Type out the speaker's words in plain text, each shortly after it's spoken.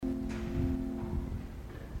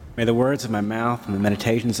May the words of my mouth and the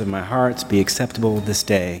meditations of my heart be acceptable this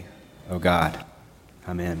day, O God.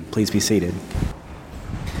 Amen. Please be seated.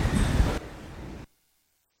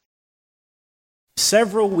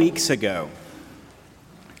 Several weeks ago,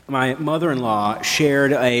 my mother-in-law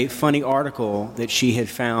shared a funny article that she had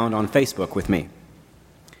found on Facebook with me.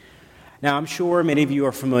 Now, I'm sure many of you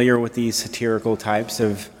are familiar with these satirical types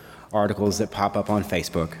of articles that pop up on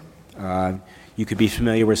Facebook. You could be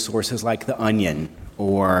familiar with sources like The Onion,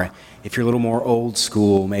 or if you're a little more old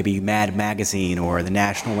school, maybe Mad Magazine or the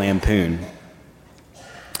National Lampoon.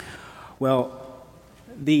 Well,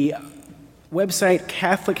 the website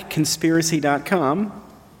CatholicConspiracy.com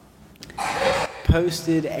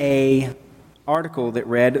posted an article that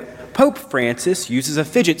read, Pope Francis uses a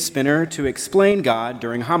fidget spinner to explain God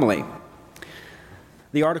during homily.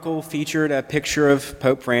 The article featured a picture of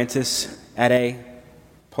Pope Francis at a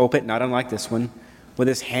pulpit, not unlike this one, with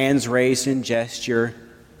his hands raised in gesture,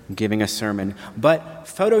 giving a sermon. But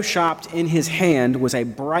photoshopped in his hand was a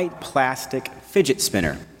bright plastic fidget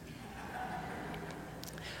spinner.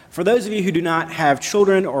 For those of you who do not have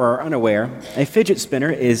children or are unaware, a fidget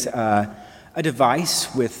spinner is a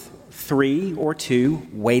device with 3 or 2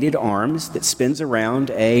 weighted arms that spins around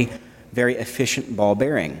a very efficient ball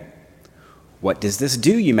bearing. What does this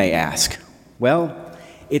do, you may ask? Well,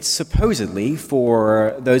 it's supposedly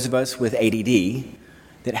for those of us with ADD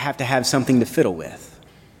that have to have something to fiddle with.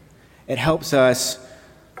 It helps us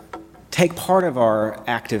take part of our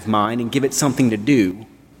active mind and give it something to do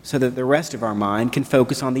so that the rest of our mind can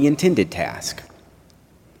focus on the intended task.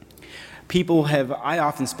 I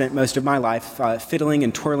often spent most of my life fiddling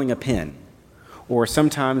and twirling a pen, or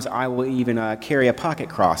sometimes I will even carry a pocket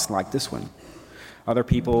cross like this one. Other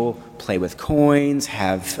people play with coins,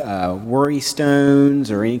 have worry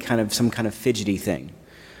stones, or some kind of fidgety thing.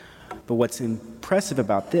 But what's impressive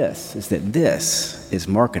about this is that this is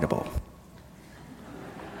marketable.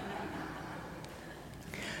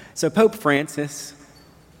 So Pope Francis,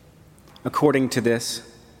 according to this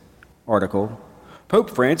article, Pope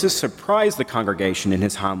Francis surprised the congregation in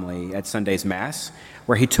his homily at Sunday's Mass,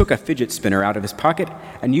 where he took a fidget spinner out of his pocket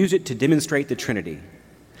and used it to demonstrate the Trinity.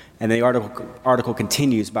 And the article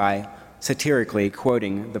continues by satirically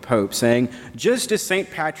quoting the Pope, saying, just as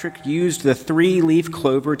St. Patrick used the 3-leaf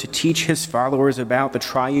clover to teach his followers about the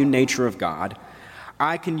triune nature of God,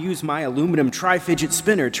 I can use my aluminum tri-fidget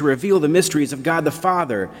spinner to reveal the mysteries of God the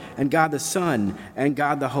Father and God the Son and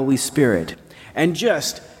God the Holy Spirit. And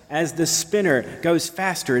just as the spinner goes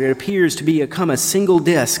faster, it appears to become a single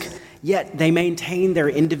disc, yet they maintain their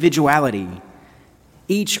individuality.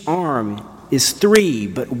 Each arm is 3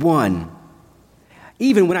 but 1,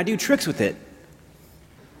 even when I do tricks with it.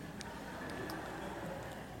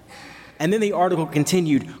 And then the article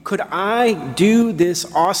continued, could I do this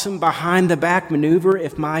awesome behind-the-back maneuver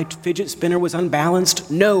if my fidget spinner was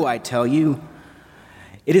unbalanced? No, I tell you.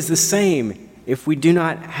 It is the same if we do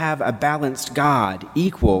not have a balanced God,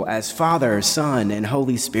 equal as Father, Son, and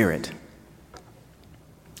Holy Spirit.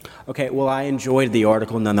 Okay, well, I enjoyed the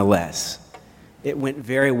article nonetheless. It went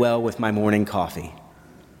very well with my morning coffee.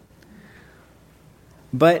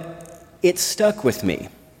 But it stuck with me.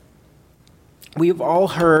 We've all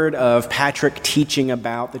heard of Patrick teaching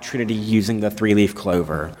about the Trinity using the 3-leaf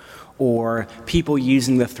clover, or people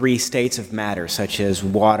using the 3 states of matter, such as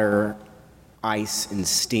water, ice, and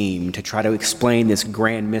steam, to try to explain this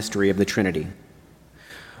grand mystery of the Trinity.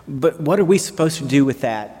 But what are we supposed to do with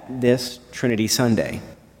that this Trinity Sunday?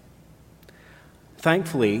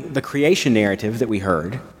 Thankfully, the creation narrative that we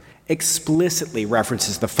heard explicitly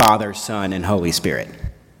references the Father, Son, and Holy Spirit.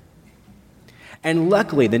 And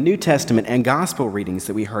luckily, the New Testament and Gospel readings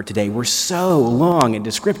that we heard today were so long and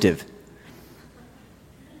descriptive.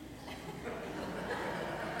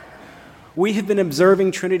 We have been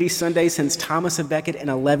observing Trinity Sunday since Thomas of Becket in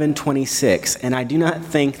 1126, and I do not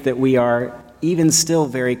think that we are even still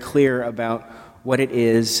very clear about what it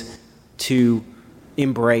is to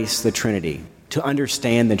embrace the Trinity, to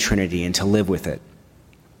understand the Trinity, and to live with it.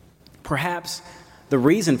 Perhaps the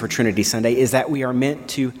reason for Trinity Sunday is that we are meant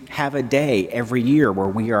to have a day every year where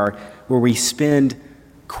we spend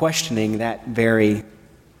questioning that very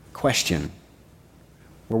question,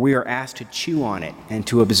 where we are asked to chew on it and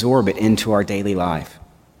to absorb it into our daily life.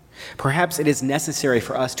 Perhaps it is necessary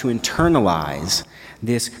for us to internalize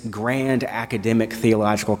this grand academic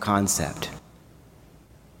theological concept.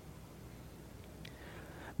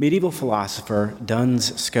 Medieval philosopher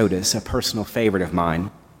Duns Scotus, a personal favorite of mine,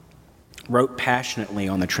 wrote passionately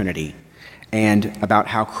on the Trinity and about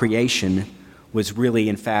how creation was really,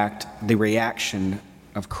 in fact, the reaction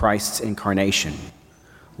of Christ's incarnation,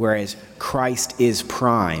 whereas Christ is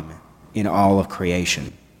prime in all of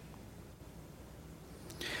creation.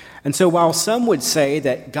 And so while some would say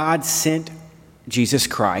that God sent Jesus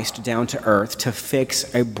Christ down to earth to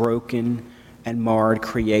fix a broken and marred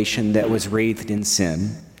creation that was wreathed in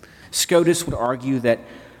sin, Scotus would argue that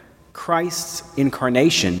Christ's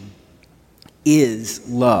incarnation is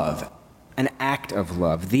love, an act of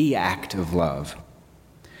love, the act of love.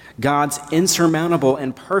 God's insurmountable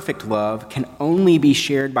and perfect love can only be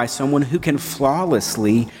shared by someone who can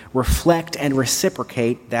flawlessly reflect and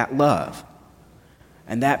reciprocate that love.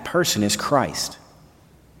 And that person is Christ.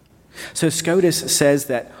 So Scotus says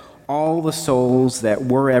that all the souls that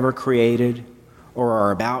were ever created or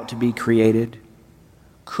are about to be created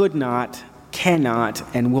could not, cannot,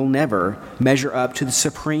 and will never measure up to the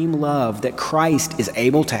supreme love that Christ is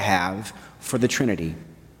able to have for the Trinity.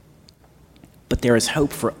 But there is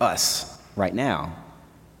hope for us right now.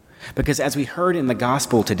 Because as we heard in the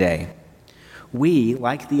gospel today, we,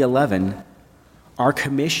 like the 11, are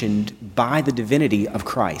commissioned by the divinity of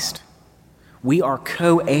Christ. We are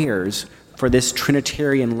co-heirs for this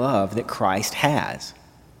Trinitarian love that Christ has.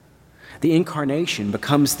 The incarnation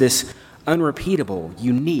becomes this unrepeatable,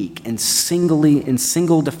 unique, and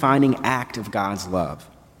single defining act of God's love.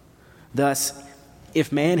 Thus,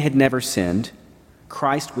 if man had never sinned,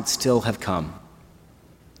 Christ would still have come.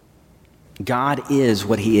 God is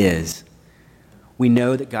what he is. We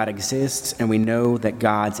know that God exists, and we know that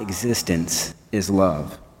God's existence is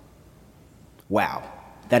love. Wow,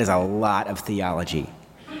 that is a lot of theology.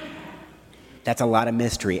 That's a lot of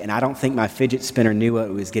mystery, and I don't think my fidget spinner knew what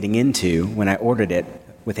it was getting into when I ordered it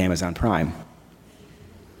with Amazon Prime.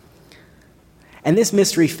 And this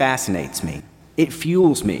mystery fascinates me. It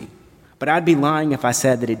fuels me. But I'd be lying if I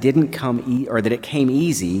said that it didn't come or that it came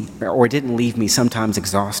easy or didn't leave me sometimes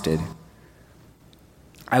exhausted.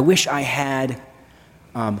 I wish I had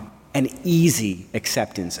an easy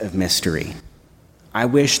acceptance of mystery. I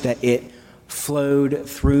wish that it flowed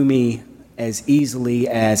through me as easily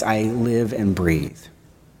as I live and breathe.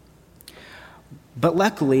 But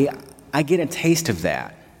luckily, I get a taste of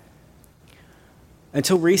that.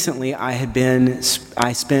 Until recently, I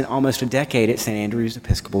spent almost a decade at St. Andrew's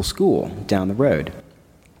Episcopal School down the road.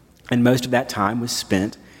 And most of that time was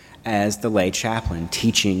spent as the lay chaplain,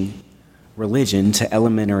 teaching religion to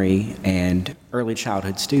elementary and early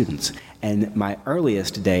childhood students. And my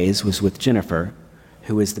earliest days was with Jennifer,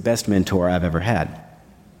 who is the best mentor I've ever had.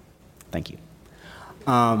 Thank you.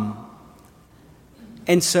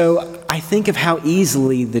 And so I think of how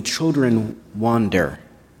easily the children wander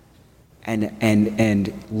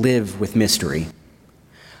and live with mystery.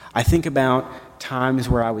 I think about times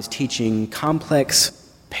where I was teaching complex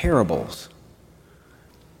parables.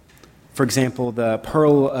 For example, the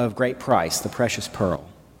pearl of great price, the precious pearl.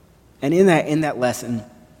 And in that lesson,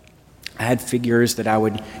 I had figures that I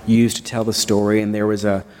would use to tell the story, and there was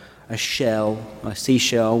a seashell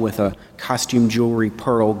with a costume jewelry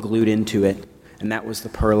pearl glued into it, and that was the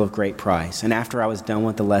pearl of great price. And after I was done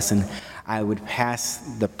with the lesson, I would pass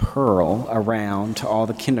the pearl around to all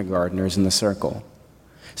the kindergartners in the circle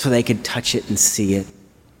so they could touch it and see it.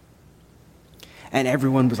 And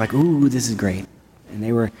everyone was like, "Ooh, this is great." And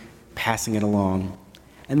they were passing it along.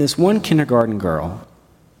 And this one kindergarten girl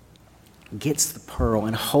gets the pearl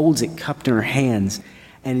and holds it cupped in her hands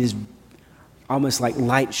and is almost like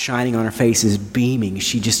light shining on her face, is beaming.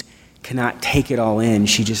 She just cannot take it all in.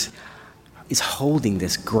 She just is holding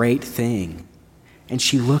this great thing. And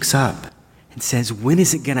she looks up and says, "When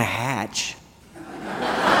is it going to hatch?"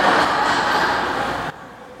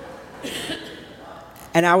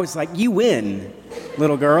 And I was like, "You win,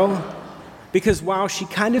 little girl." Because while she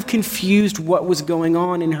kind of confused what was going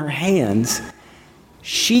on in her hands,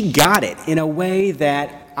 she got it in a way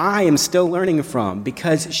that I am still learning from,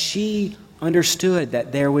 because she understood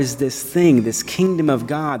that there was this thing, this kingdom of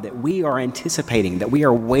God that we are anticipating, that we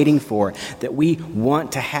are waiting for, that we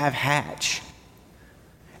want to have hatch.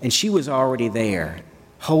 And she was already there,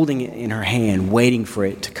 holding it in her hand, waiting for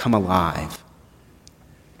it to come alive.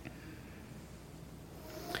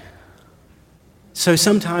 So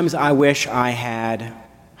sometimes I wish I had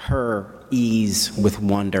her ease with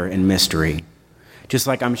wonder and mystery, just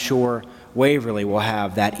like I'm sure Waverly will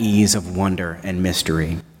have that ease of wonder and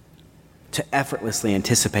mystery, to effortlessly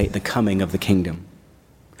anticipate the coming of the kingdom.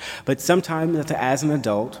 But sometimes, as an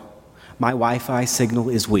adult, my Wi-Fi signal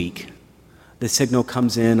is weak. The signal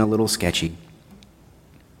comes in a little sketchy.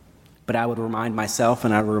 But I would remind myself,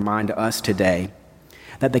 and I would remind us today,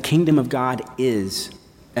 that the kingdom of God is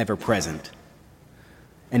ever present,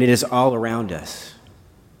 and it is all around us.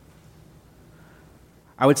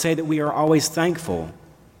 I would say that we are always thankful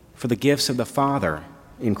for the gifts of the Father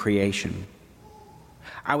in creation.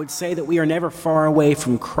 I would say that we are never far away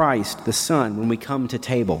from Christ, the Son, when we come to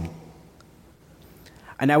table.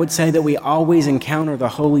 And I would say that we always encounter the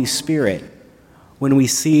Holy Spirit when we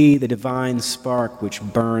see the divine spark which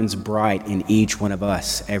burns bright in each one of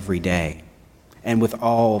us every day, and with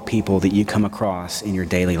all people that you come across in your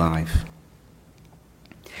daily life.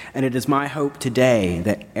 And it is my hope today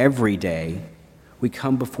that every day we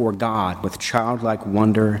come before God with childlike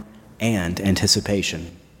wonder and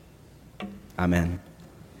anticipation. Amen.